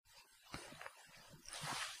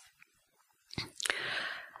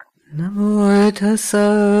Namo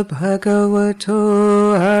tassa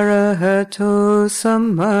bhagavato arahato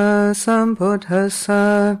samma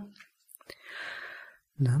sambuddhassa.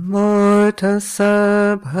 Namo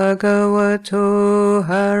tassa bhagavato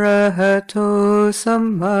arahato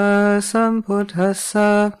samma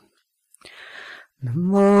sambuddhassa.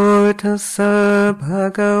 Namo tassa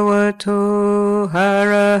bhagavato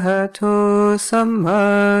arahato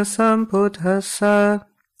samma sambuddhassa.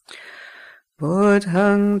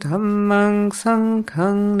 Buddhang dhammang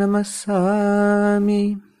sanghang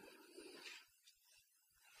namasami.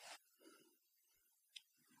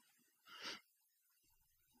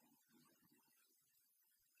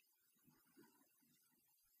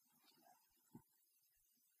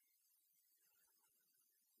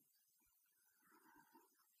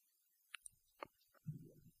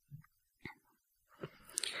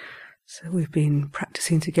 So we've been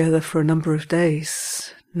practicing together for a number of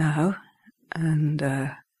days now, and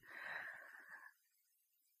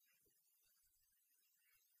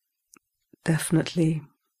definitely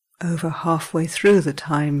over halfway through the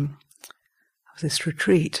time of this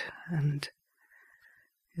retreat. And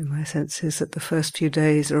my sense is that the first few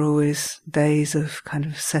days are always days of kind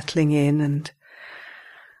of settling in and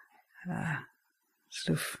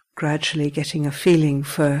sort of gradually getting a feeling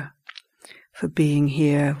for being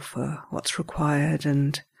here, for what's required,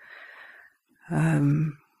 and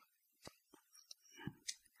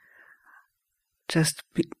just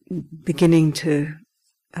beginning to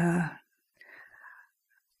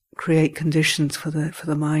create conditions for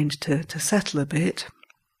the mind to settle a bit,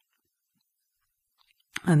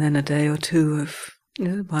 and then a day or two of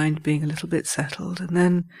the mind being a little bit settled, and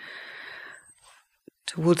then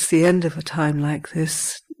towards the end of a time like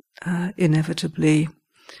this, inevitably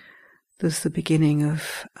there's the beginning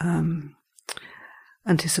of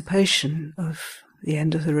anticipation of the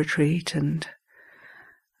end of the retreat and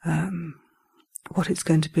what it's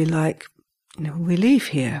going to be like, when we leave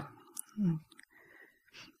here.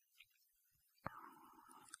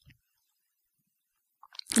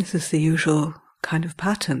 This is the usual kind of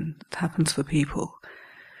pattern that happens for people,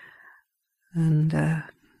 and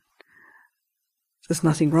there's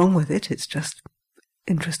nothing wrong with it. It's just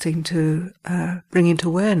interesting to bring into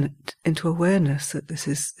awareness that this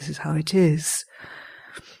is how it is.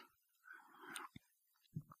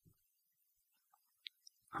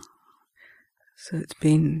 So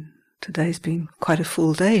today's been quite a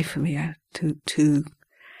full day for me. I had two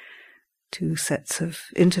sets of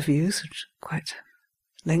interviews, which are quite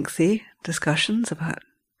lengthy discussions about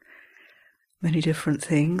many different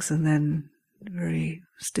things, and then a very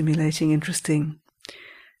stimulating, interesting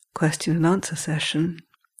question and answer session.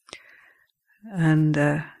 And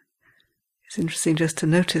it's interesting just to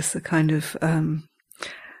notice the kind of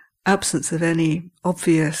absence of any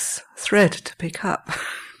obvious thread to pick up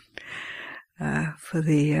for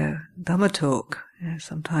the Dhamma talk.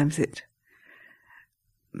 Sometimes it's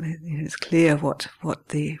clear where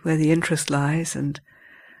the interest lies, and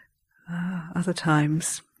other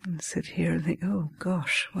times I sit here and think, oh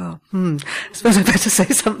gosh, well, I suppose I better say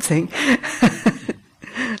something.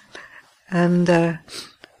 And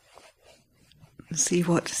see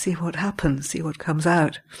what happens, see what comes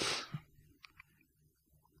out.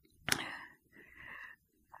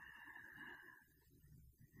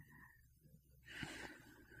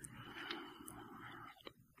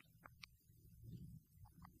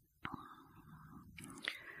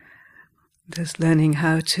 Just learning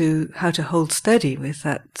how to hold steady with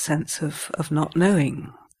that sense of not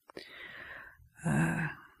knowing,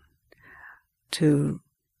 to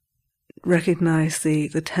recognize the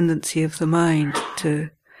tendency of the mind to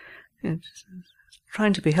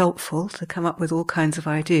trying to be helpful, to come up with all kinds of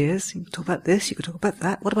ideas. You could talk about this, you could talk about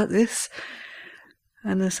that, what about this?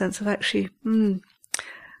 And the sense of actually, no,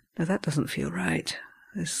 that doesn't feel right.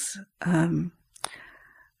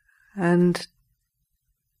 And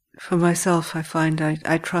for myself, I find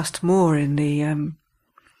I trust more in the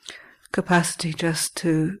capacity just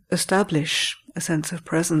to establish a sense of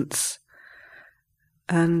presence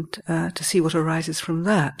and to see what arises from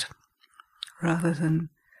that, rather than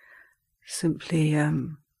simply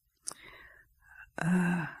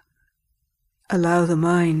allow the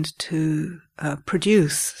mind to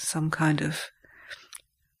produce some kind of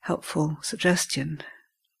helpful suggestion.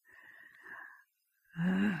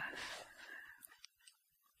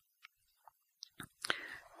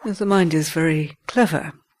 The mind is very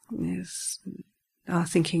clever. Our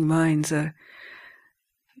thinking minds are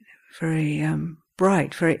very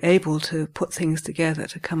bright, very able to put things together,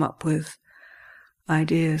 to come up with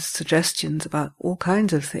ideas, suggestions about all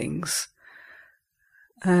kinds of things.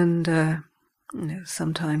 And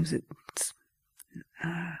sometimes it's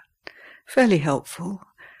fairly helpful.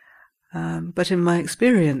 But in my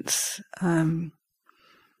experience, in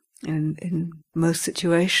most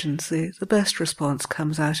situations, the best response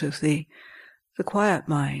comes out of the quiet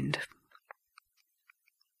mind.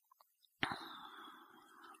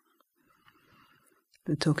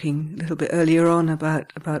 We're talking a little bit earlier on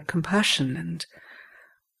about compassion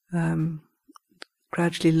and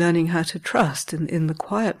gradually learning how to trust in the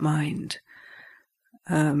quiet mind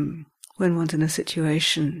when one's in a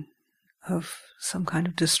situation of some kind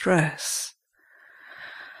of distress.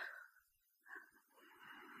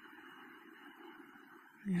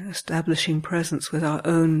 Establishing presence with our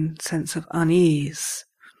own sense of unease,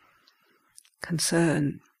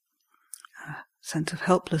 concern, sense of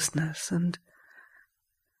helplessness, and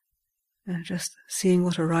just seeing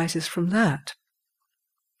what arises from that.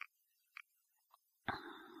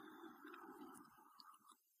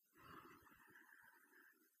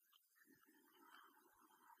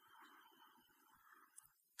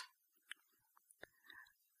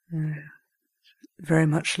 Very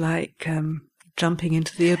much like jumping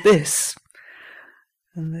into the abyss.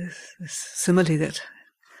 And this simile that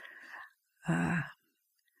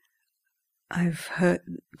I've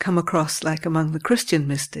come across, like among the Christian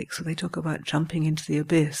mystics, where they talk about jumping into the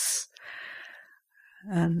abyss.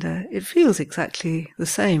 And it feels exactly the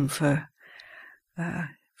same from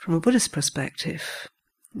a Buddhist perspective.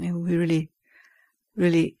 We really,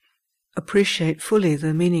 really appreciate fully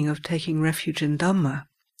the meaning of taking refuge in Dhamma.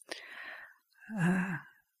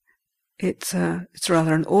 It's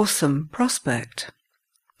rather an awesome prospect,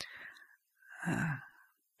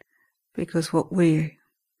 because what we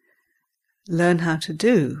learn how to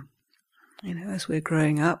do, as we're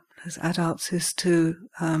growing up as adults, is to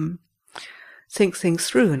think things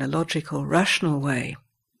through in a logical, rational way,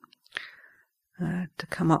 to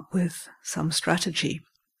come up with some strategy.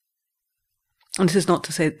 And this is not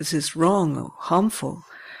to say that this is wrong or harmful,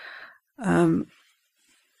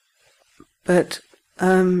 but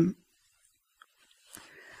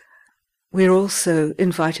we're also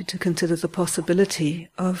invited to consider the possibility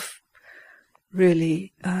of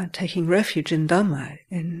really taking refuge in Dhamma,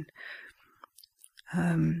 in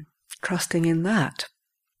trusting in that,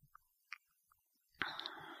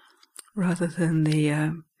 rather than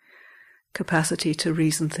the capacity to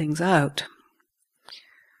reason things out.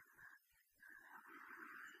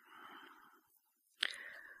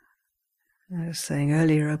 I was saying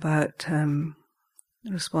earlier about the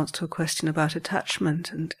response to a question about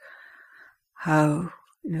attachment and how,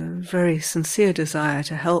 very sincere desire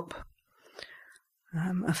to help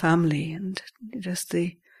a family, and just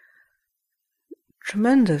the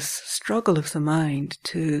tremendous struggle of the mind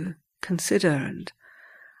to consider and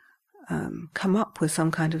come up with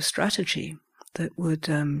some kind of strategy that would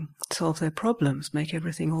solve their problems, make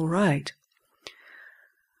everything all right.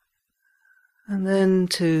 And then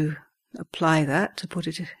to apply that, to put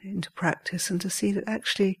it into practice, and to see that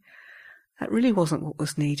actually that really wasn't what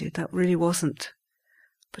was needed, that really wasn't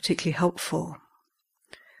particularly helpful.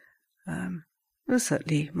 It was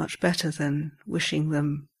certainly much better than wishing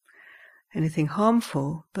them anything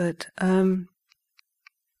harmful, but and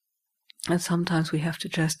sometimes we have to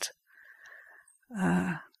just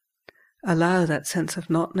allow that sense of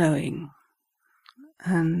not knowing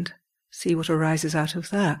and see what arises out of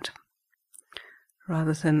that,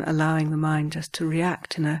 rather than allowing the mind just to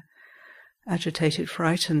react in a agitated,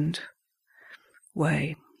 frightened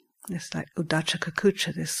way. It's like uddhacca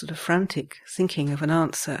kucca, this sort of frantic thinking of an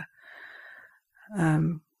answer,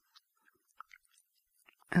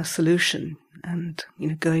 a solution, and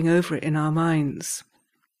going over it in our minds,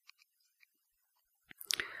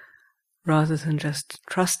 rather than just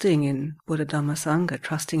trusting in Buddha, Dhamma, Sangha,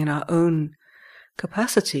 trusting in our own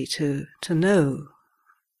capacity to know,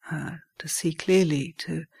 to see clearly,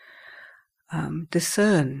 to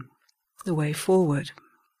discern the way forward.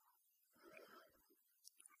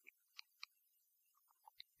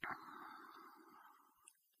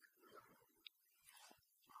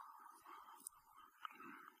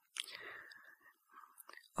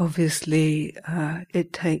 Obviously,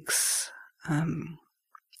 it takes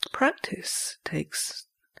practice, takes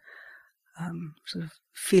sort of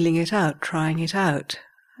feeling it out, trying it out,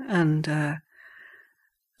 and a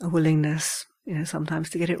willingness, sometimes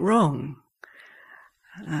to get it wrong.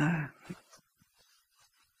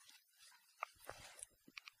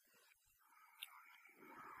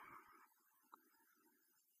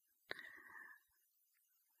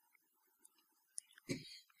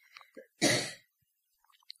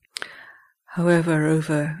 However,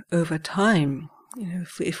 over time,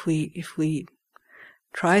 if we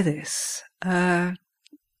try this,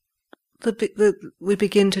 we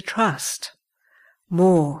begin to trust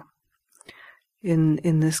more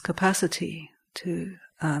in this capacity to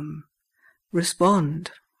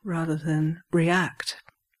respond rather than react.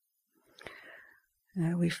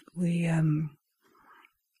 We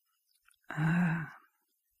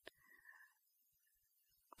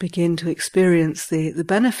begin to experience the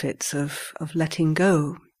benefits of letting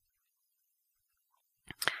go.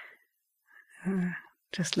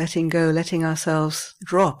 Just letting go, letting ourselves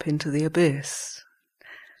drop into the abyss,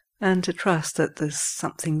 and to trust that there's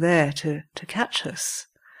something there to catch us.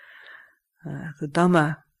 The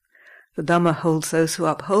Dhamma holds those who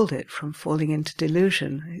uphold it from falling into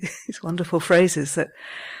delusion. These wonderful phrases that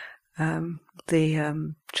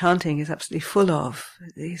the chanting is absolutely full of,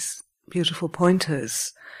 these beautiful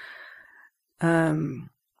pointers to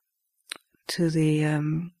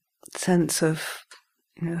the sense of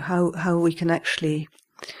how we can actually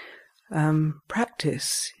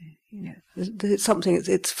practice. It's something.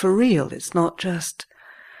 It's for real. It's not just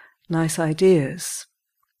nice ideas.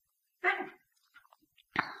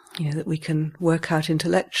 That we can work out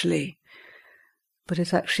intellectually, but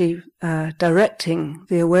it's actually directing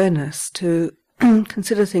the awareness to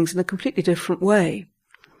consider things in a completely different way.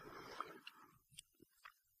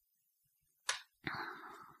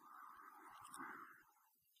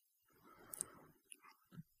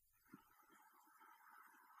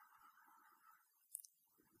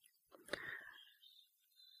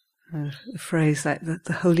 A phrase like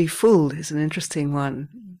the holy fool is an interesting one.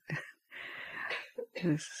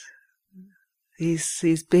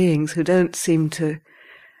 These beings who don't seem to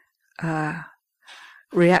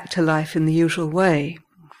react to life in the usual way,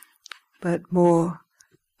 but more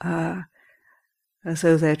as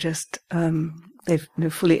though they're just they've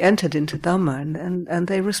fully entered into Dhamma and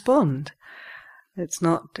they respond. It's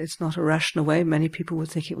not a rational way. Many people would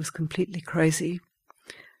think it was completely crazy,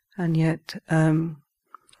 and yet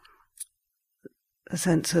a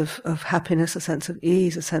sense of happiness, a sense of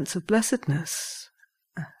ease, a sense of blessedness.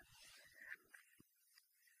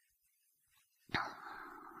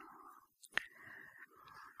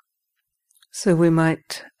 So we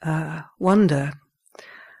might wonder,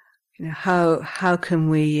 how can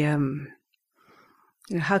we,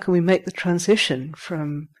 how can we make the transition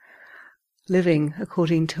from living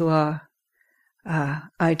according to our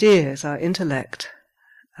ideas, our intellect,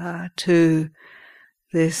 to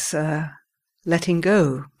this letting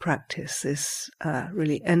go practice, this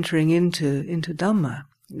really entering into Dhamma.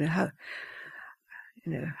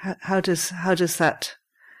 How does that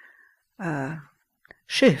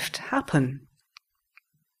shift happen?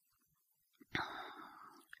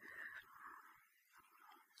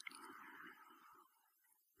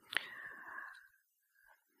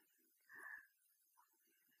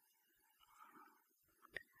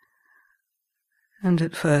 And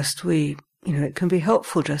at first it can be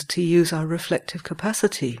helpful just to use our reflective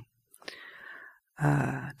capacity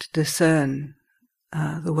to discern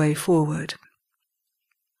the way forward.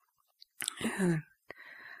 I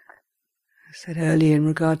said earlier in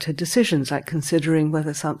regard to decisions, like considering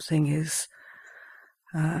whether something is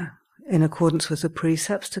in accordance with the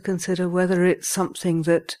precepts, to consider whether it's something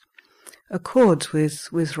that accords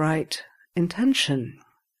with right intention.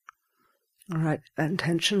 Right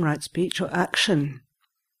intention, right speech or action,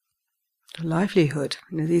 livelihood.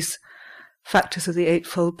 These factors of the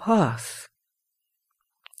Eightfold Path.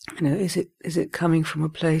 Is it coming from a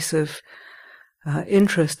place of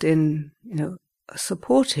interest in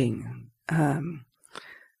supporting, from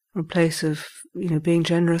a place of being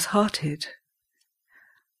generous-hearted,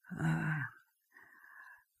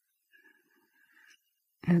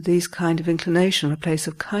 these kind of inclination, a place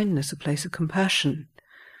of kindness, a place of compassion.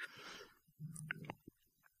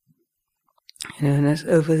 And as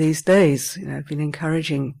over these days, I've been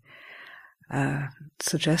encouraging,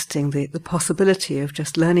 suggesting the possibility of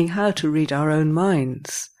just learning how to read our own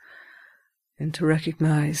minds and to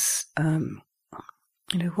recognize,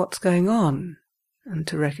 what's going on, and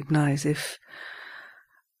to recognize if,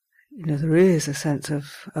 there is a sense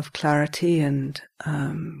of clarity and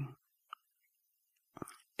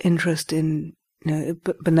interest in,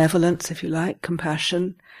 benevolence, if you like,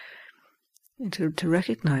 compassion. To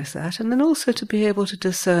recognize that, and then also to be able to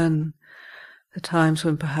discern the times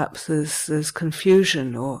when perhaps there's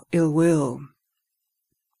confusion or ill will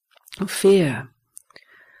or fear.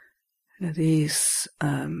 These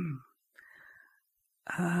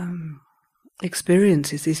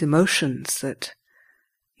experiences, these emotions that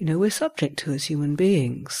we're subject to as human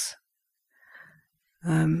beings.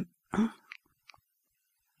 And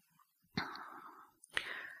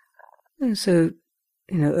so,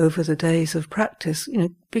 over the days of practice,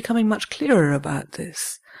 becoming much clearer about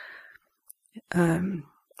this.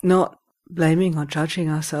 Not blaming or judging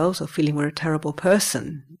ourselves or feeling we're a terrible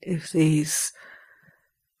person if these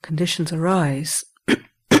conditions arise,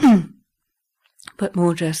 but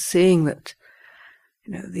more just seeing that,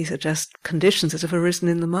 these are just conditions that have arisen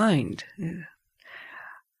in the mind.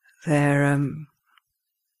 They're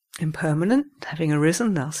impermanent, having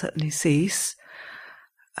arisen, they'll certainly cease.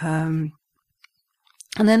 And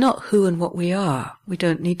they're not who and what we are. We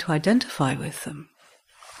don't need to identify with them.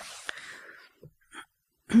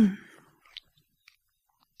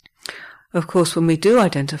 Of course, when we do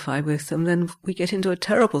identify with them, then we get into a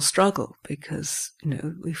terrible struggle because,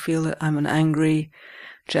 we feel that I'm an angry,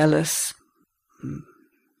 jealous,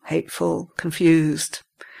 hateful, confused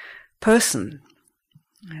person.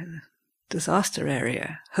 Disaster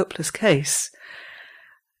area, hopeless case.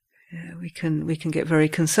 We can get very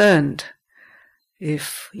concerned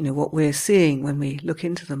if, what we're seeing when we look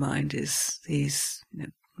into the mind is these,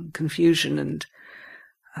 confusion and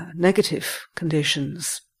negative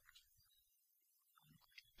conditions.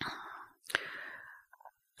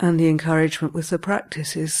 And the encouragement with the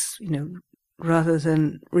practice is, rather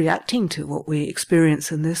than reacting to what we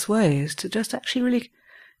experience in this way, is to just actually really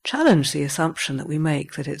challenge the assumption that we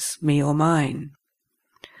make that it's me or mine.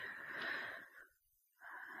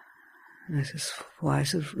 And this is why I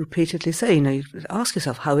sort of repeatedly say, you ask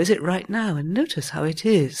yourself, how is it right now? And notice how it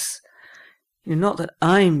is. Not that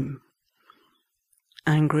I'm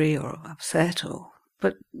angry or upset,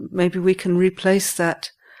 but maybe we can replace that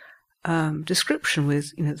description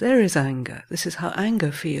with, there is anger. This is how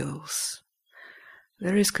anger feels.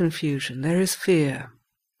 There is confusion. There is fear.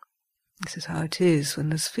 This is how it is when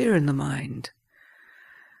there's fear in the mind.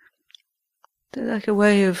 They're like a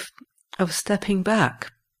way of stepping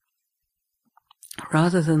back,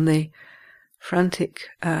 rather than the frantic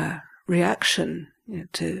reaction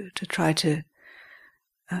to try to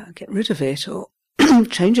get rid of it or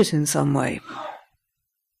change it in some way.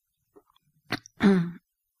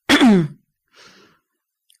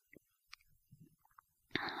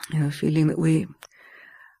 Feeling that we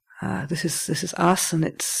this is us, and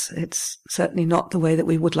it's certainly not the way that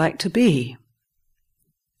we would like to be.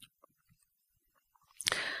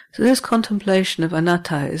 So this contemplation of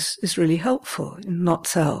anatta is really helpful in not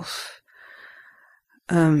self,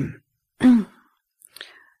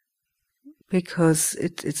 because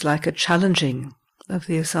it's like a challenging of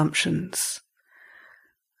the assumptions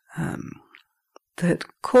that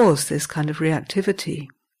cause this kind of reactivity.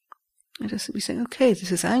 And just simply saying, okay,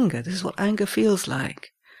 this is anger. This is what anger feels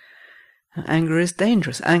like. And anger is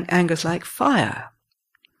dangerous. Anger's like fire.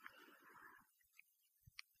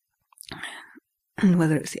 And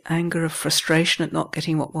whether it's the anger of frustration at not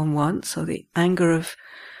getting what one wants, or the anger of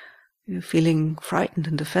feeling frightened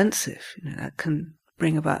and defensive, that can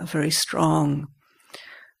bring about a very strong,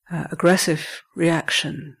 aggressive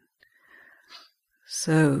reaction.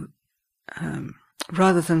 So,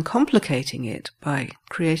 rather than complicating it by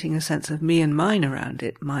creating a sense of me and mine around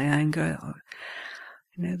it, my anger, or,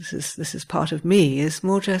 this is part of me, is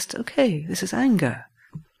more just, okay, this is anger.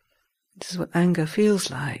 This is what anger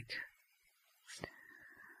feels like.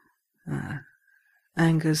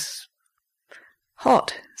 Anger's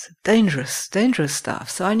hot. It's dangerous stuff.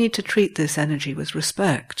 So I need to treat this energy with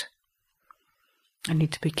respect. I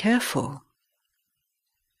need to be careful.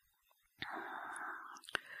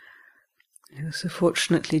 So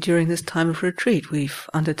fortunately, during this time of retreat, we've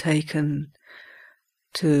undertaken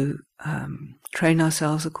to train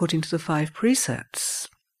ourselves according to the 5 precepts.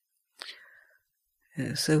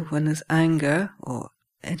 So when there's anger or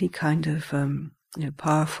any kind of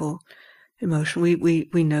powerful emotion,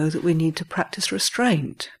 we know that we need to practice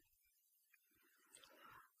restraint.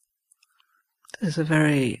 This is a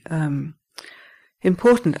very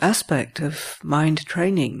important aspect of mind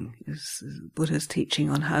training. Is Buddha's teaching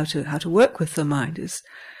on how to work with the mind, is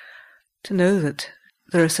to know that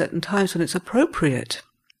there are certain times when it's appropriate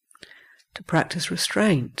to practice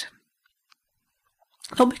restraint.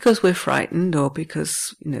 Not because we're frightened or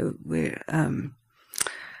because we're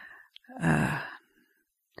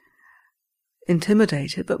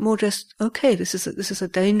intimidated, but more just, okay, this is a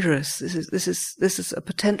dangerous, this is a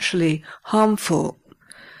potentially harmful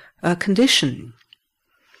condition.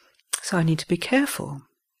 So I need to be careful.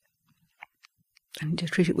 I need to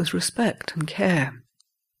treat it with respect and care.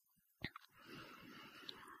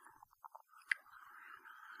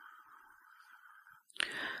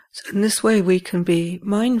 So in this way we can be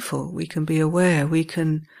mindful, we can be aware, we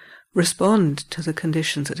can respond to the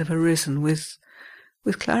conditions that have arisen with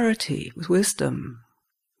clarity, with wisdom,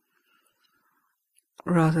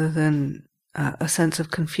 rather than a sense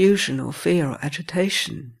of confusion or fear or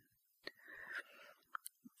agitation,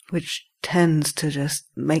 which tends to just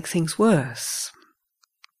make things worse.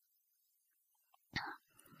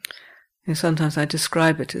 Sometimes I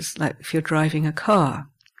describe it as like if you're driving a car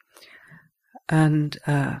and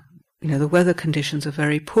the weather conditions are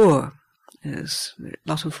very poor. There's a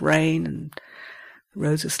lot of rain and the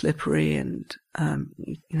roads are slippery and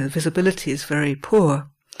the visibility is very poor.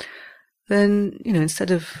 Then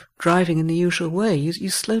instead of driving in the usual way, you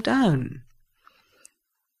slow down.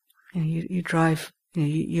 You drive.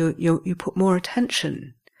 You put more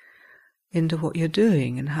attention into what you're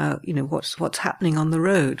doing and how what's happening on the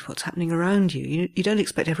road, what's happening around you. You don't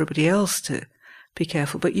expect everybody else to be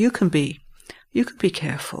careful, but you can be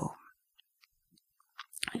careful.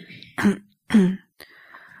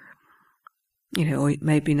 Or it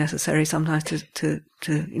may be necessary sometimes to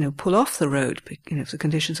pull off the road, if the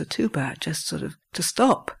conditions are too bad, just sort of to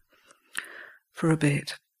stop for a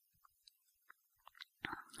bit.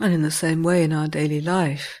 And in the same way in our daily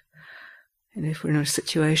life, and if we're in a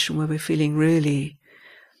situation where we're feeling really,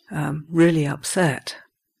 really upset,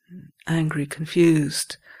 angry,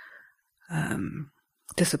 confused,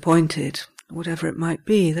 disappointed, whatever it might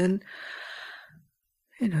be, then,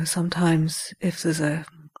 sometimes if there's a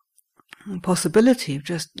possibility of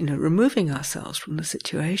just, removing ourselves from the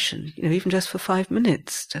situation, even just for 5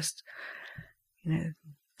 minutes, just,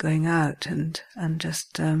 going out and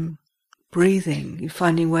just, breathing,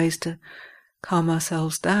 finding ways to calm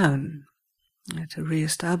ourselves down, to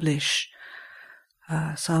re-establish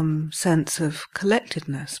some sense of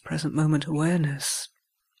collectedness, present moment awareness.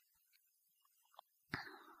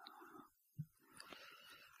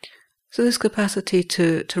 So this capacity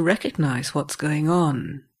to recognize what's going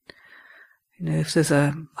on, if there's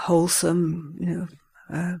a wholesome,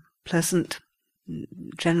 pleasant,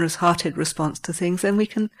 generous-hearted response to things, then we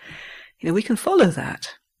can follow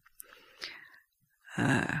that.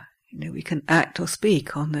 We can act or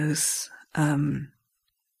speak on those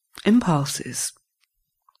impulses.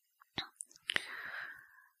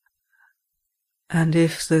 And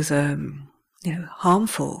if there's a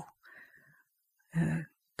harmful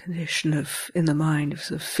condition in the mind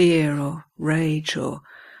of fear or rage or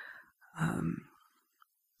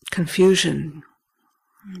confusion,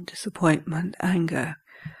 disappointment, anger,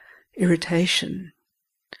 irritation,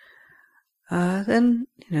 then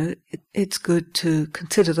it's good to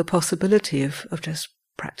consider the possibility of just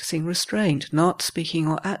practicing restraint, not speaking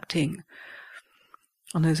or acting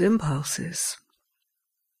on those impulses.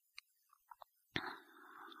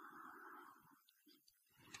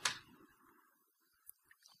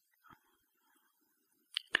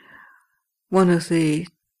 One of the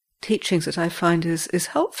teachings that I find is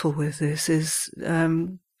helpful with this is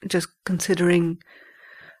just considering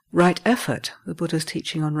right effort, the Buddha's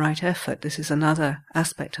teaching on right effort. This is another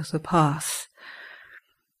aspect of the path.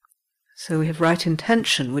 So we have right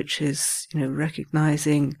intention, which is,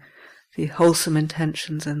 recognizing the wholesome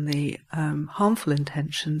intentions and the harmful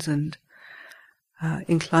intentions, and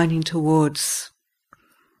inclining towards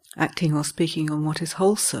acting or speaking on what is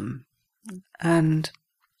wholesome, and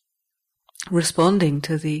responding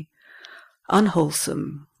to the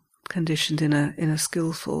unwholesome conditioned in a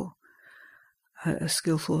skillful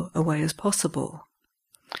a way as possible.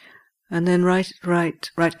 And then right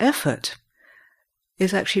effort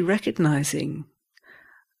is actually recognizing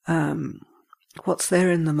what's there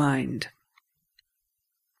in the mind.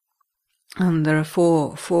 And there are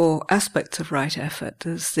four aspects of right effort.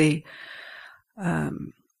 There's the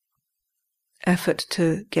effort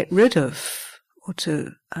to get rid of, or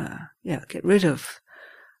to get rid of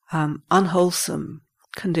unwholesome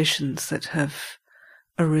conditions that have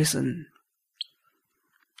arisen.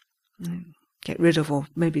 Get rid of, or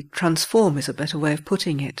maybe transform is a better way of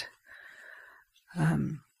putting it.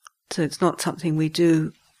 So it's not something we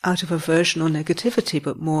do out of aversion or negativity,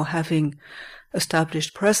 but more having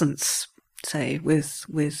established presence, say, with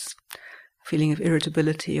feeling of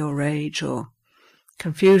irritability or rage or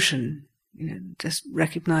confusion, just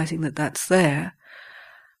recognizing that that's there,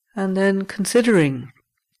 and then considering,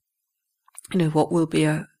 what will be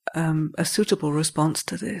a suitable response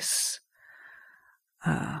to this,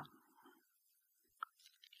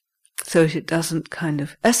 so that it doesn't kind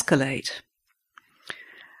of escalate.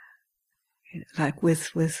 Like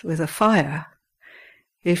with a fire,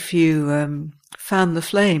 if you fan the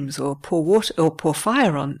flames or pour water or pour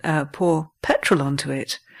petrol onto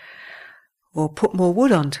it, or put more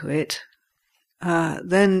wood onto it,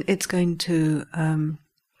 then it's going to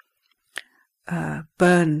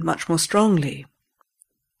burn much more strongly.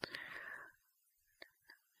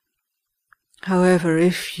 However,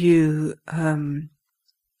 if you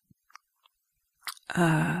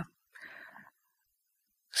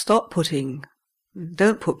stop putting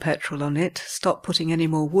don't put petrol on it, stop putting any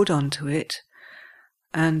more wood onto it,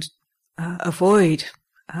 and avoid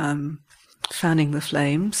fanning the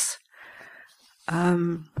flames.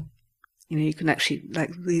 You can actually,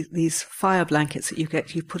 like these fire blankets that you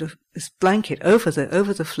get, you put this blanket over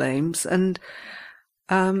the flames, and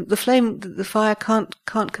the fire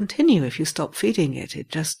can't continue if you stop feeding it. It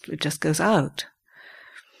just goes out.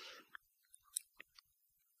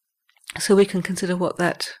 So we can consider what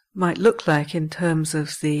that might look like in terms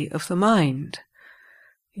of the mind.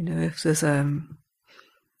 If there's a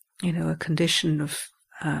condition of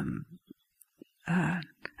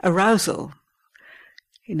arousal,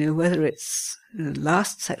 whether it's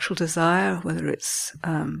lust, sexual desire, whether it's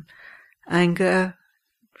anger,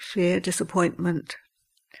 fear, disappointment,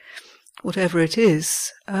 whatever it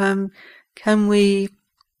is, can we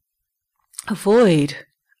avoid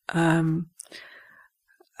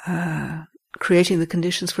creating the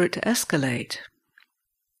conditions for it to escalate,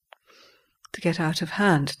 to get out of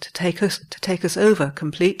hand, to take us over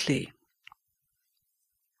completely?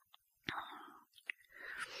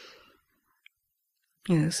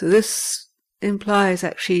 So this implies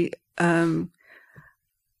actually being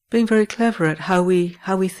very clever at how we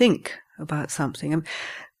think about something. And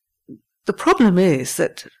the problem is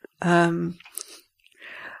that the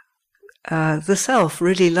self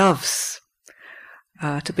really loves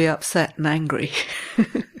to be upset and angry.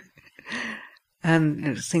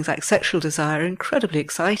 And things like sexual desire are incredibly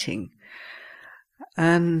exciting.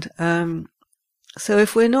 And so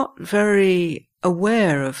if we're not very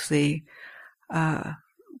aware of the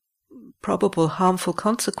probable harmful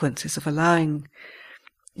consequences of allowing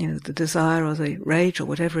the desire or the rage or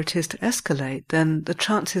whatever it is to escalate, then the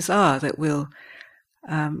chances are that we'll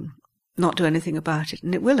not do anything about it,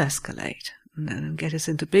 and it will escalate and get us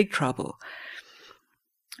into big trouble.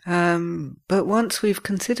 But once we've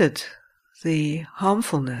considered the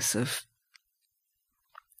harmfulness of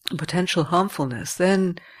potential harmfulness,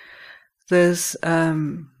 then there's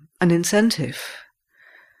an incentive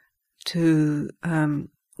to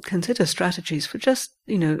consider strategies for just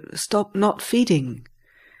stop not feeding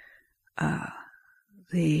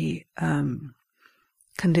the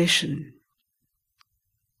condition.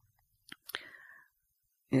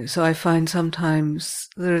 So I find sometimes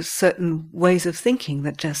there are certain ways of thinking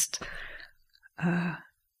that just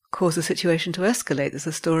cause the situation to escalate. There's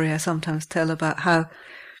a story I sometimes tell about how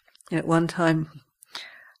at one time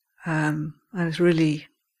I was really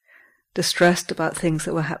distressed about things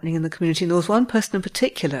that were happening in the community. And there was one person in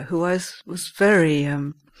particular who was very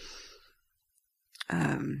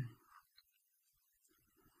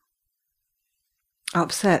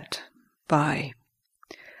upset by.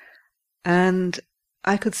 And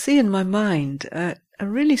I could see in my mind a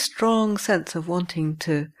really strong sense of wanting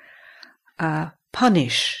to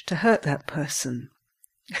punish, to hurt that person.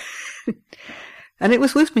 And it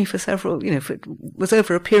was with me for several, it was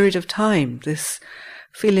over a period of time, this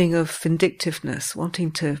feeling of vindictiveness,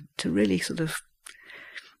 wanting to really sort of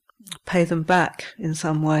pay them back in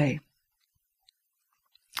some way.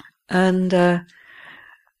 And it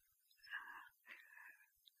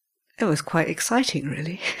was quite exciting,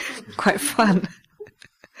 really, quite fun.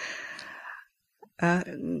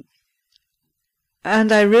 And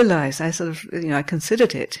I realized, I sort of, I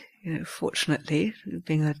considered it, fortunately,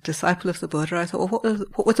 being a disciple of the Buddha, I thought, well,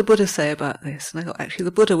 what would the Buddha say about this? And I thought, actually,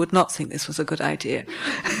 the Buddha would not think this was a good idea.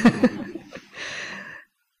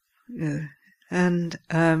 And,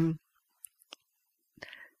 I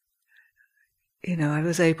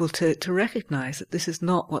was able to recognize that this is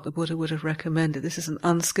not what the Buddha would have recommended. This is an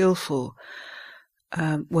unskillful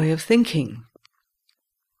way of thinking.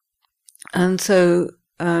 And so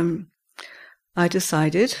I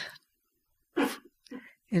decided,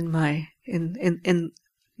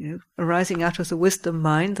 arising out of the wisdom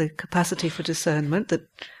mind, the capacity for discernment that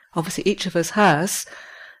obviously each of us has,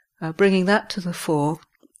 bringing that to the fore,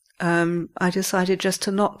 I decided just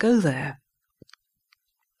to not go there.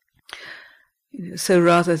 So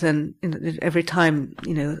rather than every time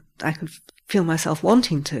I could feel myself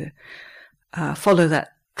wanting to follow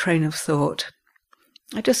that train of thought,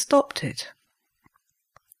 I just stopped it.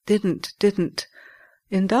 Didn't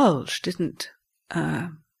indulge, didn't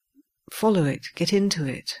follow it, get into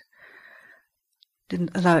it.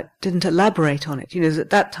 Didn't allow it, didn't elaborate on it. At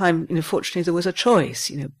that time, fortunately there was a choice.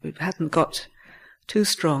 It hadn't got too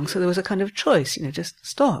strong, so there was a kind of choice. Just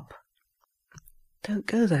stop. Don't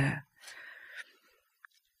go there.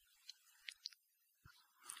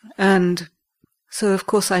 And so, of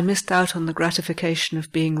course, I missed out on the gratification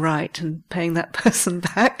of being right and paying that person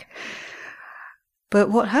back. But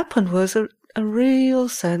what happened was a real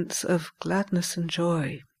sense of gladness and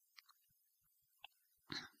joy.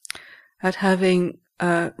 at having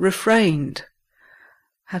refrained,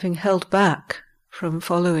 having held back from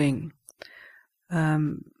following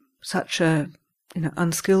such a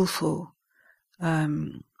unskillful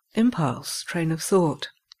impulse, train of thought.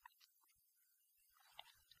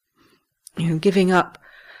 Giving up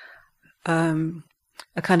a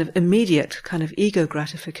kind of immediate kind of ego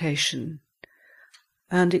gratification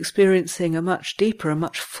and experiencing a much deeper, a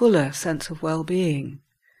much fuller sense of well-being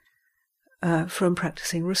from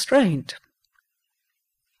practicing restraint,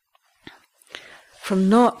 from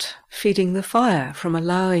not feeding the fire, from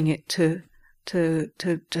allowing it to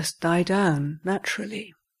just die down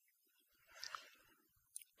naturally.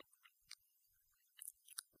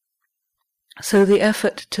 So the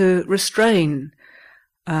effort to restrain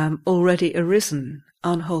already arisen,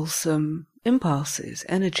 unwholesome impulses,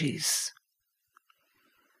 energies.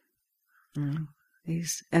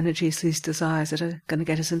 These energies, these desires that are going to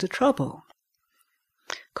get us into trouble.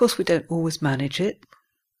 Of course, we don't always manage it.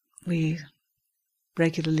 We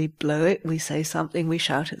regularly blow it. We say something, we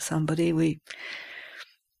shout at somebody, we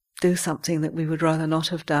do something that we would rather not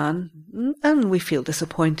have done, and we feel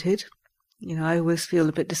disappointed. I always feel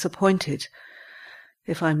a bit disappointed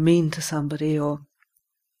if I'm mean to somebody, or,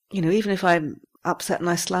 even if I'm upset and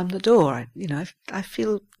I slam the door, I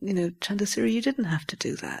feel, Chandasiri, you didn't have to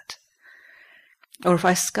do that. Or if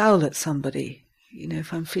I scowl at somebody,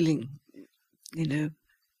 if I'm feeling,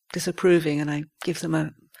 disapproving and I give them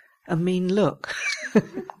a mean look.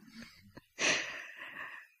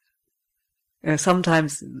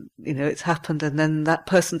 Sometimes, it's happened and then that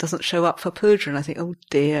person doesn't show up for puja and I think, oh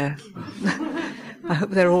dear, I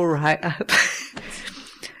hope they're all right. I hope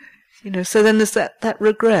so then there's that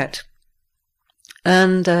regret.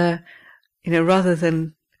 And, rather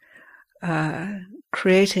than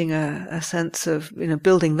creating a sense of,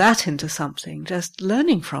 building that into something, just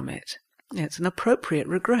learning from it. It's an appropriate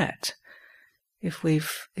regret if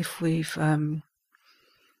we've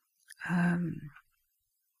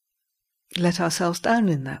let ourselves down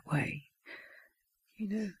in that way.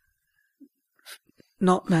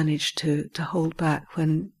 Not managed to hold back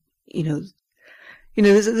when,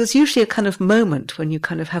 there's usually a kind of moment when you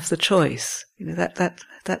kind of have the choice,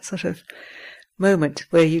 that sort of moment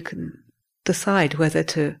where you can decide whether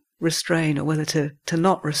to restrain or whether to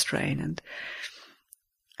not restrain.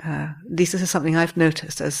 And this is something I've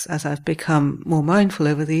noticed as I've become more mindful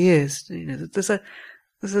over the years. There's a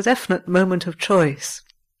definite moment of choice,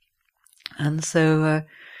 and so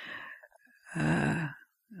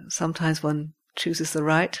sometimes one chooses the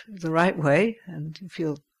right way, and you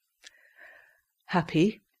feel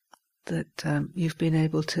happy that you've been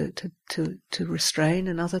able to restrain,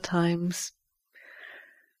 and other times,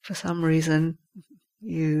 for some reason,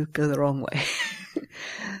 you go the wrong way,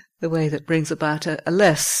 the way that brings about a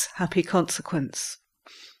less happy consequence.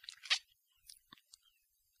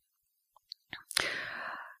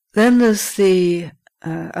 Then there's the,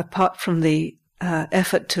 apart from the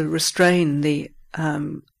effort to restrain the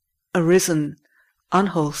arisen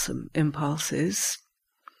unwholesome impulses,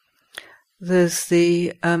 there's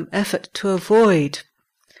the effort to avoid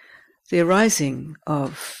the arising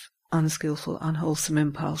of unskillful, unwholesome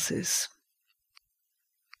impulses.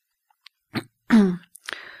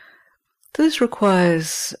 This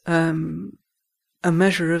requires a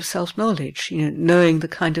measure of self-knowledge, knowing the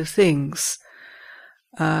kind of things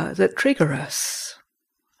that trigger us.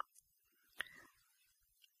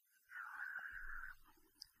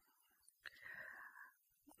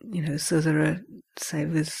 So there are, say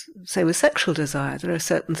with sexual desire, there are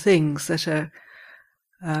certain things that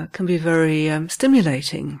can be very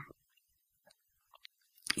stimulating.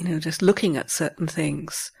 Just looking at certain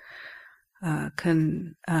things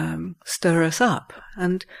can stir us up.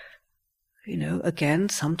 And, again,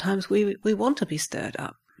 sometimes we want to be stirred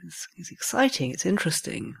up. It's exciting, it's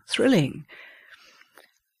interesting, thrilling.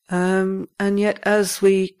 And yet as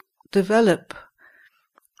we develop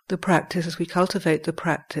the practice, as we cultivate the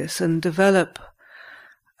practice and develop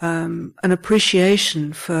an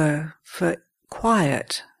appreciation for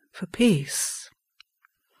quiet, for peace,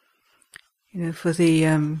 for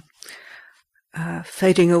the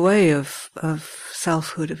fading away of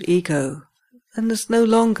selfhood, of ego, then there's no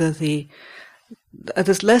longer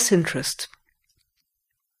there's less interest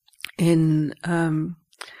in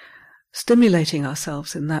stimulating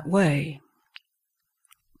ourselves in that way.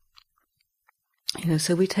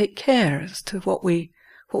 So we take care as to what we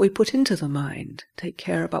put into the mind, take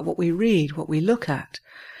care about what we read, what we look at.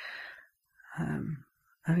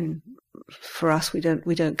 For us, we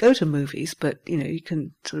don't go to movies, but you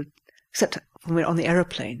can sort of, except when we're on the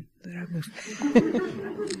aeroplane.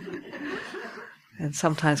 And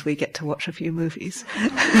sometimes we get to watch a few movies.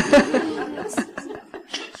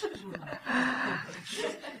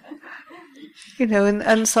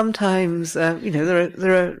 And sometimes,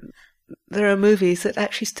 there are movies that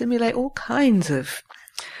actually stimulate all kinds of,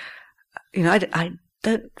 I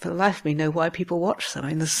don't for the life of me know why people watch them.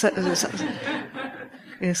 I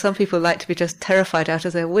mean, some people like to be just terrified out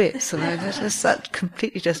of their wits, and that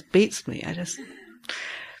completely just beats me.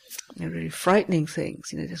 Really frightening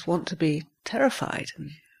things, just want to be terrified,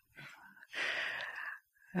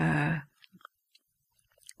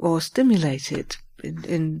 or stimulated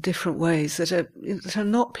in different ways that are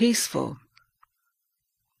not peaceful.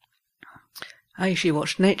 I usually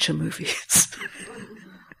watch nature movies.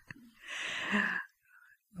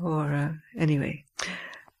 Or anyway,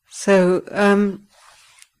 so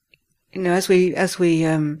as we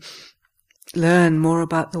learn more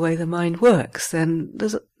about the way the mind works, then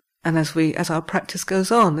as our practice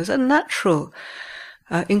goes on, there's a natural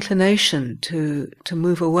inclination to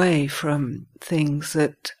move away from things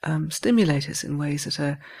that stimulate us in ways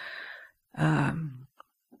that are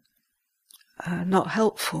not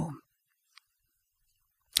helpful,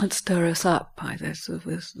 and stir us up either sort of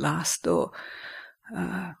with lust or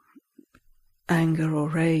anger or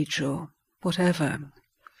rage or whatever.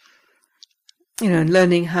 And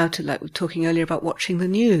learning how to, like we were talking earlier about watching the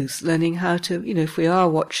news, learning how to, if we are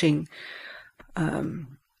watching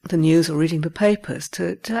the news or reading the papers,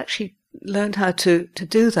 to actually learn how to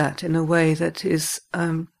do that in a way that is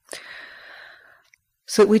so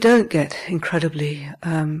that we don't get incredibly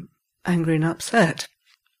angry and upset.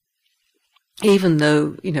 Even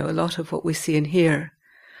though, a lot of what we see and hear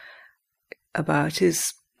about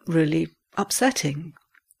is really upsetting.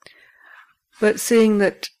 But seeing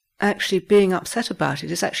that actually being upset about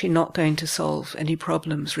it is actually not going to solve any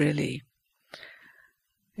problems, really.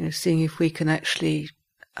 Seeing if we can actually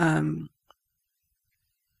enter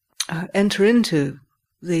into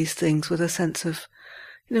these things with a sense of,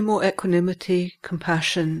 more equanimity,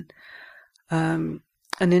 compassion, an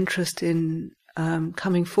interest in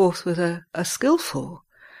coming forth with a skillful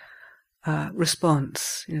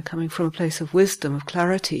response, coming from a place of wisdom, of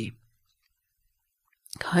clarity,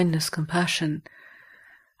 kindness, compassion,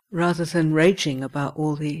 rather than raging about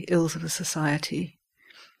all the ills of the society.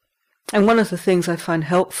 And one of the things I find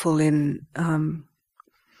helpful in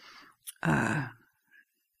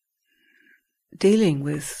dealing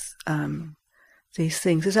with these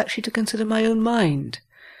things is actually to consider my own mind,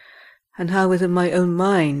 and how within my own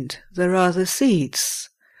mind there are the seeds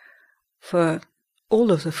for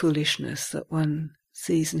all of the foolishness that one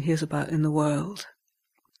sees and hears about in the world.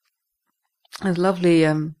 And lovely,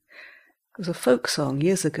 it was a folk song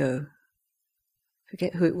years ago. I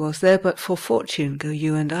forget who it was. There but for fortune go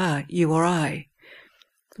you or I.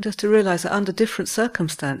 Just to realize that under different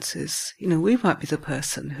circumstances, we might be the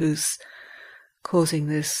person who's causing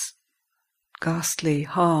this ghastly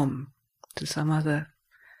harm to some other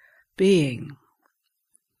being.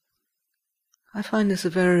 I find this a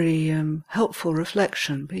very helpful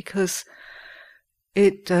reflection, because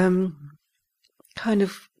it kind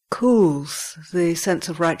of cools the sense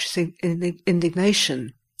of righteous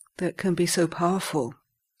indignation that can be so powerful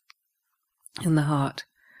in the heart.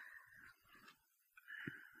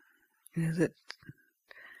 That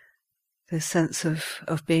this sense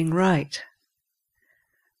of being right.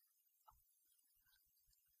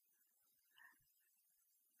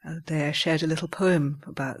 The other day I shared a little poem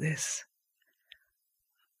about this.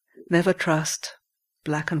 Never trust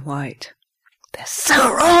black and white. They're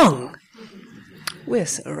so wrong! We're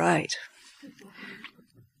so right.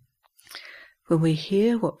 When we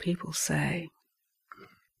hear what people say,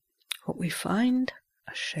 what we find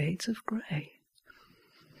are shades of grey.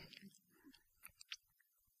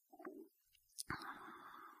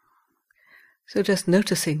 So just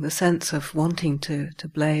noticing the sense of wanting to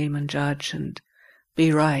blame and judge and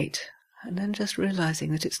be right, and then just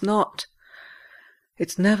realizing that it's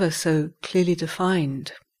never so clearly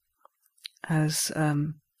defined as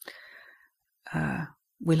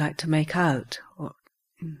we like to make out, or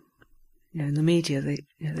in the media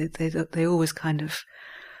they always kind of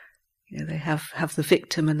they have the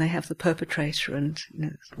victim and they have the perpetrator, and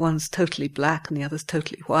one's totally black and the other's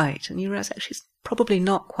totally white, and you realize actually it's probably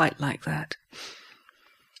not quite like that.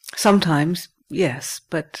 Sometimes, yes,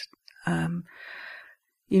 but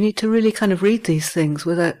you need to really kind of read these things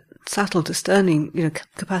with a subtle discerning,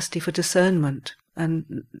 capacity for discernment,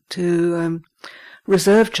 and to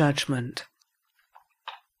reserve judgment.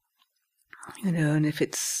 And if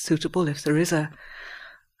it's suitable, if there is a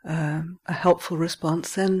helpful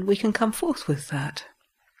response, then we can come forth with that.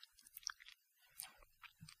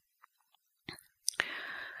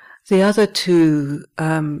 The other two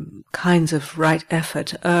kinds of right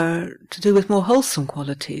effort are to do with more wholesome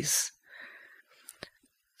qualities.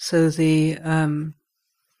 So the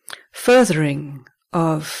furthering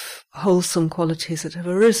of wholesome qualities that have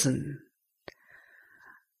arisen,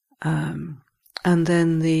 and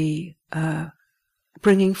then the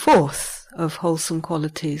bringing forth of wholesome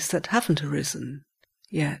qualities that haven't arisen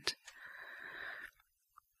yet.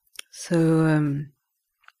 So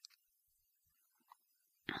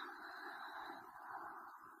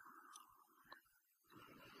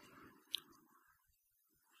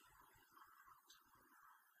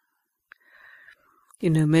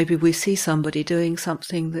maybe we see somebody doing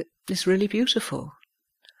something that is really beautiful,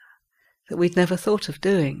 that we'd never thought of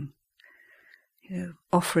doing.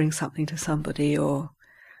 Offering something to somebody, or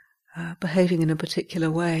behaving in a particular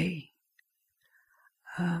way,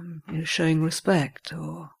 showing respect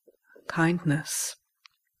or kindness.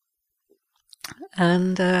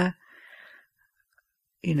 And,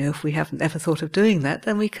 if we haven't ever thought of doing that,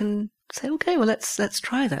 then we can say, okay, well, let's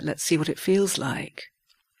try that. Let's see what it feels like.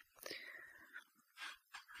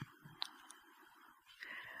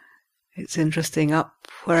 It's interesting, up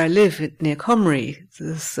where I live near Comrie,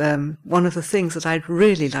 there's one of the things that I'd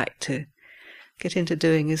really like to get into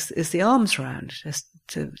doing is the arms round,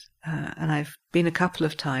 and I've been a couple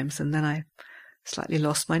of times, and then I slightly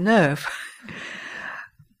lost my nerve.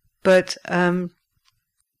 But I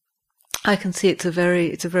can see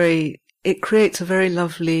it creates a very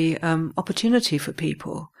lovely opportunity for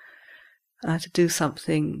people to do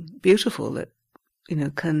something beautiful that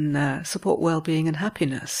can support well-being and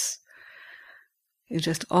happiness. You're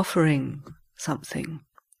just offering something.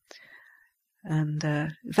 And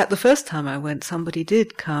in fact, the first time I went, somebody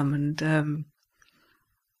did come, and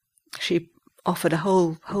she offered a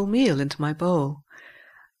whole meal into my bowl.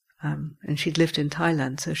 And she'd lived in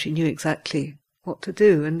Thailand, so she knew exactly what to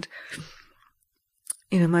do. And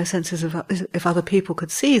my sense is, if other people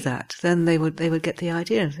could see that, then they would get the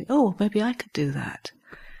idea and think, oh, maybe I could do that.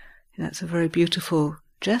 That's a very beautiful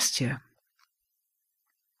gesture.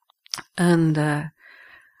 And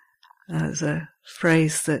there's a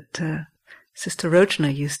phrase that Sister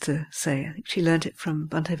Rojna used to say. I think she learnt it from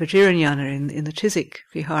Bhante Vajiranyana in the Chiswick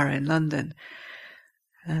Vihara in London.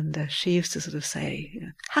 And she used to sort of say,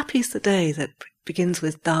 happy's the day that begins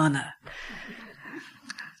with dana.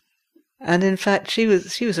 And in fact, she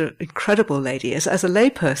was an incredible lady. As a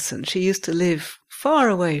layperson, she used to live far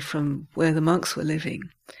away from where the monks were living.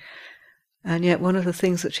 And yet one of the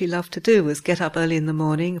things that she loved to do was get up early in the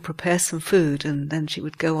morning, prepare some food, and then she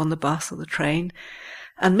would go on the bus or the train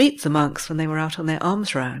and meet the monks when they were out on their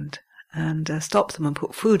alms round, and stop them and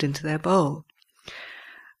put food into their bowl.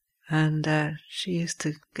 And she used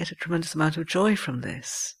to get a tremendous amount of joy from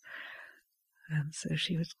this. And so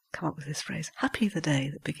she would come up with this phrase, happy the day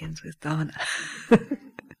that begins with dana.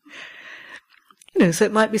 So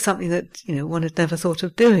it might be something that, one had never thought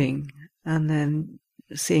of doing, and then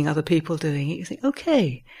seeing other people doing it, you think,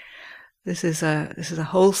 okay, this is a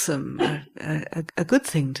wholesome, a good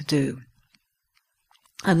thing to do.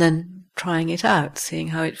 And then trying it out, seeing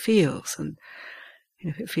how it feels, and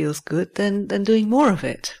if it feels good, then doing more of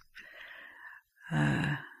it.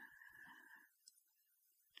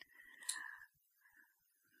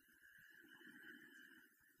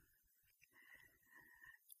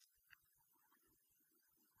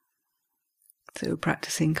 So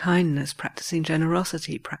practicing kindness, practicing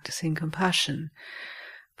generosity, practicing compassion,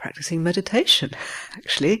 practicing meditation,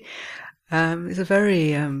 actually, is a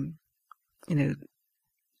very,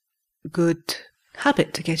 good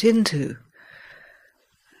habit to get into.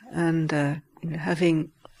 And,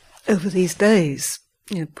 having, over these days,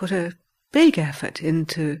 put a big effort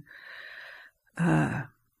into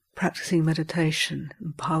practicing meditation.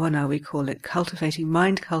 Bhavana, we call it, cultivating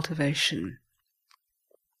mind cultivation.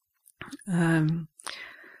 In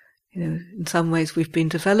some ways we've been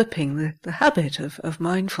developing the habit of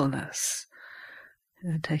mindfulness,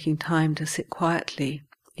 taking time to sit quietly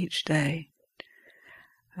each day,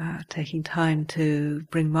 taking time to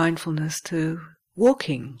bring mindfulness to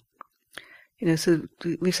walking. So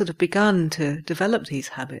we've sort of begun to develop these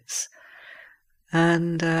habits,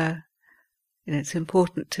 and it's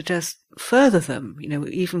important to just further them,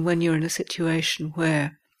 even when you're in a situation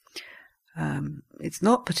where it's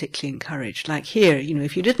not particularly encouraged. Like here,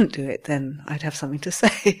 if you didn't do it, then I'd have something to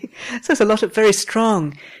say. So there's a lot of very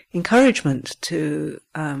strong encouragement to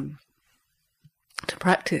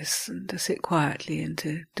practice and to sit quietly and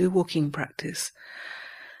to do walking practice.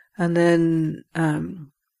 And then,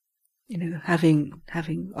 having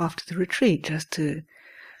after the retreat, just to,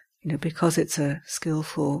 because it's a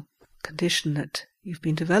skillful condition that you've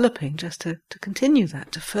been developing, just to continue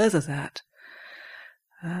that, to further that.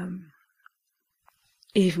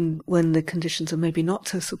 Even when the conditions are maybe not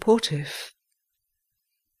so supportive.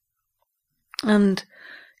 And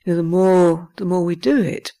the more we do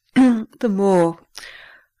it, the more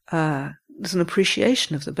there's an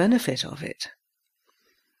appreciation of the benefit of it.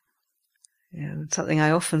 Something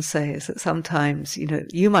I often say is that sometimes,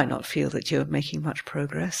 you might not feel that you're making much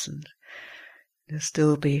progress, and you'll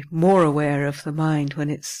still be more aware of the mind when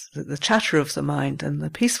it's the chatter of the mind and the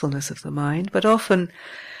peacefulness of the mind. But often,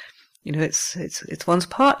 it's one's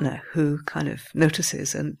partner who kind of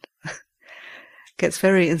notices and gets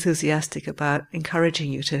very enthusiastic about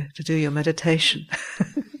encouraging you to do your meditation.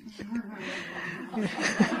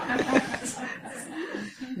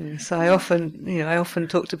 So I often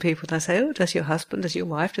talk to people and I say, "Oh, does your husband, does your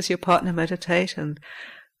wife, does your partner meditate?" And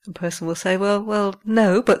the person will say, "Well,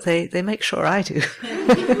 no, but they make sure I do."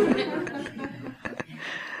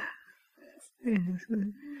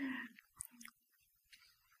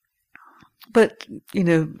 But,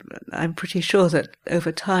 I'm pretty sure that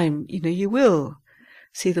over time, you will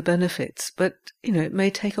see the benefits, but, it may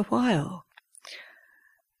take a while.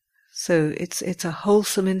 So it's a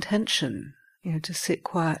wholesome intention, to sit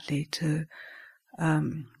quietly, to,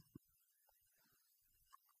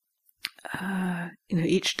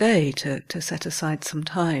 each day to set aside some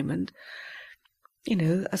time. And,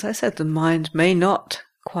 as I said, the mind may not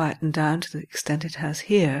quieten down to the extent it has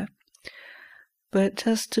here, but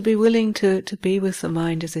just to be willing to be with the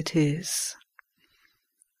mind as it is.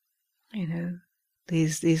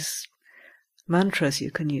 These mantras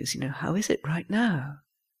you can use, how is it right now?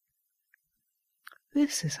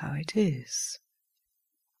 This is how it is.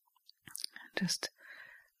 Just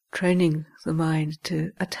training the mind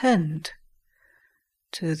to attend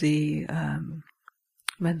to the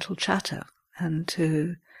mental chatter and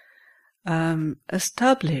to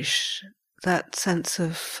establish that sense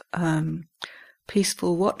of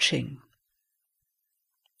peaceful watching.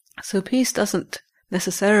 So peace doesn't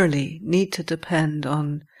necessarily need to depend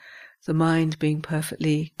on the mind being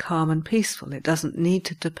perfectly calm and peaceful. It doesn't need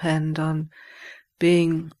to depend on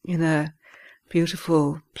being in a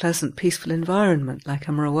beautiful, pleasant, peaceful environment like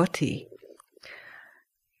Amaravati.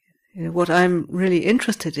 What I'm really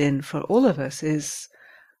interested in for all of us is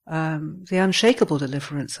the unshakable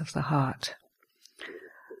deliverance of the heart,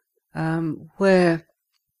 where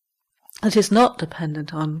it is not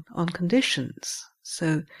dependent on conditions.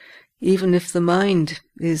 So even if the mind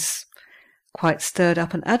is quite stirred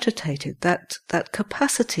up and agitated, that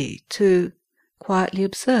capacity to quietly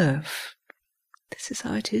observe, this is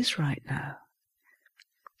how it is right now.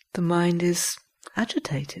 The mind is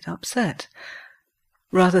agitated, upset,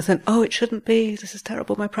 rather than, oh, it shouldn't be, this is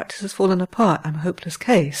terrible, my practice has fallen apart, I'm a hopeless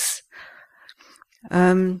case.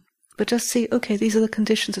 But just see, okay, these are the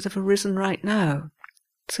conditions that have arisen right now.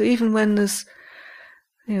 So even when there's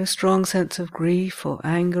a strong sense of grief or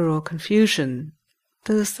anger or confusion,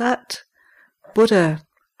 there's that Buddha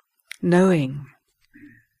knowing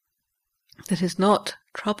that is not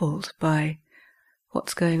troubled by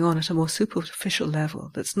what's going on at a more superficial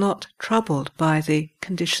level, that's not troubled by the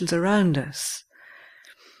conditions around us.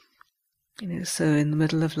 So in the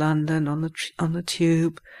middle of London, on the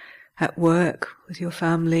tube, at work, with your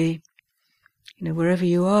family, wherever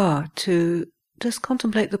you are, to just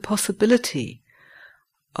contemplate the possibility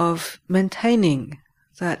of maintaining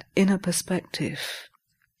that inner perspective.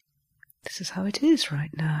 This is how it is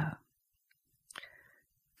right now.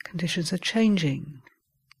 Conditions are changing.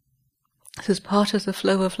 This is part of the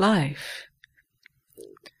flow of life.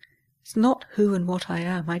 It's not who and what I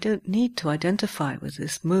am. I don't need to identify with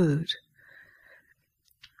this mood,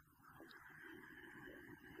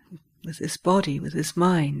 with this body, with this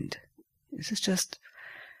mind. This is just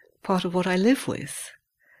part of what I live with.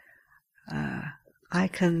 I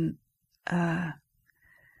can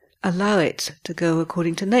allow it to go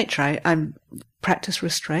according to nature. I practice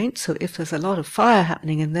restraint, so if there's a lot of fire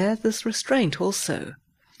happening in there, there's restraint also.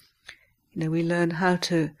 We learn how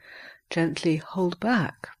to gently hold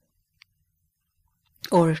back,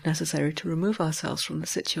 or if necessary, to remove ourselves from the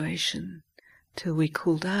situation till we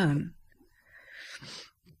cool down.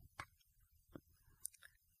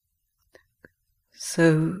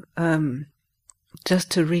 So, just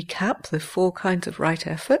to recap the 4 kinds of right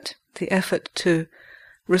effort: the effort to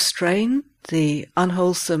restrain the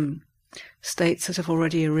unwholesome states that have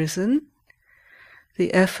already arisen,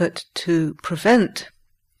 the effort to prevent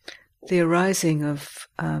the arising of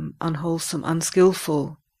unwholesome,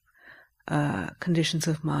 unskillful conditions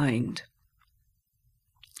of mind,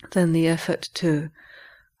 then the effort to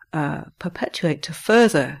perpetuate, to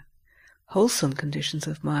further wholesome conditions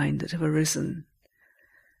of mind that have arisen,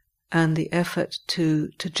 and the effort to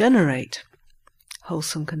generate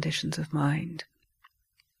wholesome conditions of mind,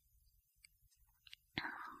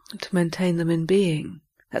 to maintain them in being.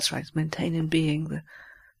 That's right, maintain in being the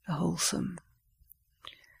wholesome.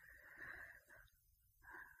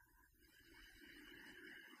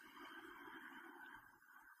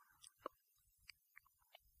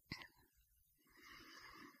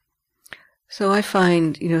 So I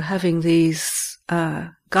find, having these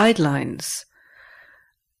guidelines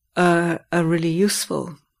are really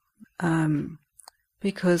useful,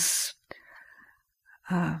 because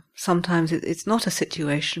sometimes it's not a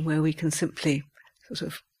situation where we can simply sort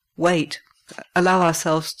of wait, allow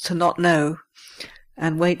ourselves to not know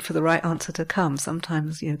and wait for the right answer to come.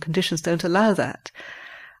 Sometimes, conditions don't allow that.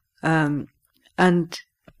 And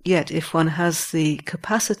yet, if one has the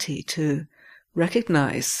capacity to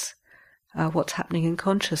recognize what's happening in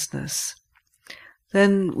consciousness,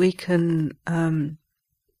 then we can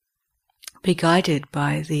be guided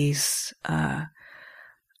by these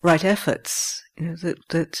right efforts.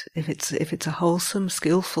 That if it's a wholesome,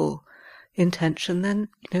 skillful intention, then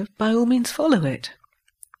by all means follow it.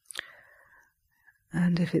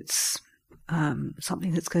 And if it's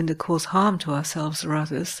something that's going to cause harm to ourselves or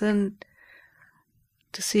others, then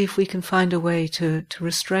to see if we can find a way to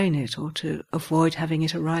restrain it or to avoid having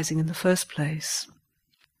it arising in the first place.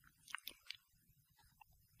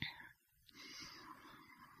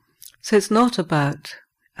 So it's not about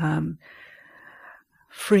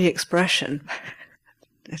free expression,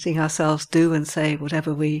 letting ourselves do and say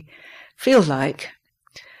whatever we feel like,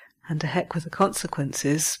 and to heck with the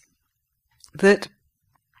consequences. That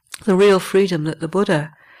the real freedom that the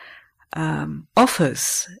Buddha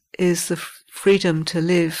offers is the freedom to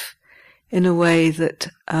live in a way that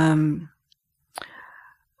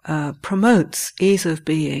promotes ease of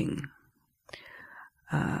being,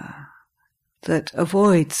 that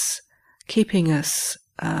avoids keeping us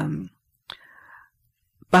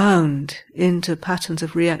bound into patterns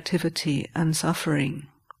of reactivity and suffering.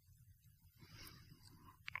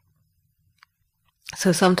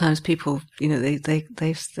 So sometimes people, they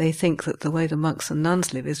think that the way the monks and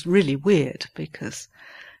nuns live is really weird because,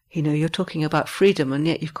 you're talking about freedom and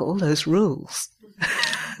yet you've got all those rules.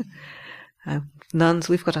 Nuns,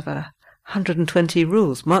 we've got over 120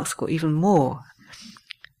 rules. Monks got even more.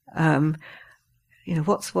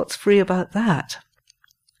 What's free about that?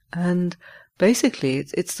 And basically,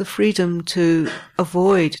 it's the freedom to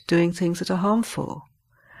avoid doing things that are harmful.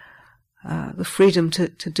 The freedom to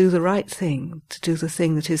do the right thing, to do the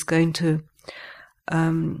thing that is going to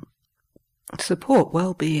support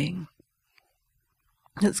well-being,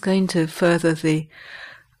 that's going to further the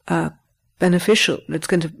beneficial, it's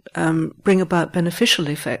going to bring about beneficial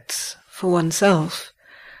effects for oneself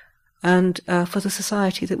and for the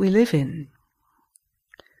society that we live in.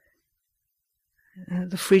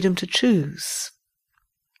 The freedom to choose,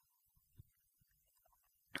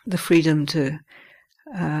 the freedom to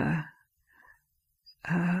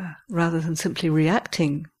rather than simply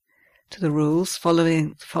reacting to the rules,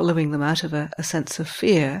 following them out of a sense of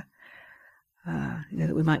fear,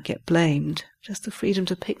 that we might get blamed, just the freedom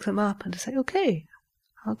to pick them up and to say, okay,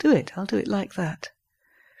 I'll do it like that.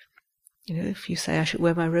 If you say I should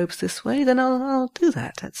wear my robes this way, then I'll do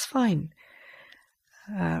that, that's fine.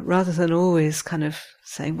 Rather than always kind of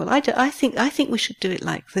saying, well, I think we should do it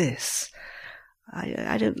like this.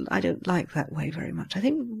 I don't like that way very much. I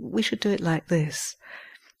think we should do it like this.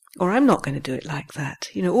 Or I'm not going to do it like that.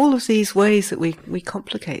 All of these ways that we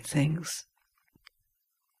complicate things.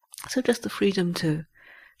 So just the freedom to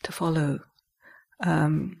follow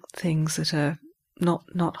things that are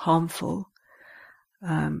not harmful,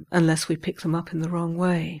 unless we pick them up in the wrong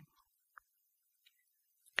way.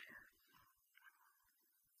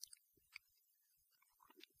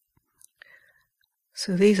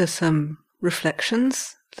 So these are some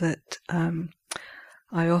reflections that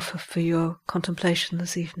I offer for your contemplation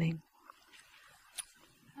this evening.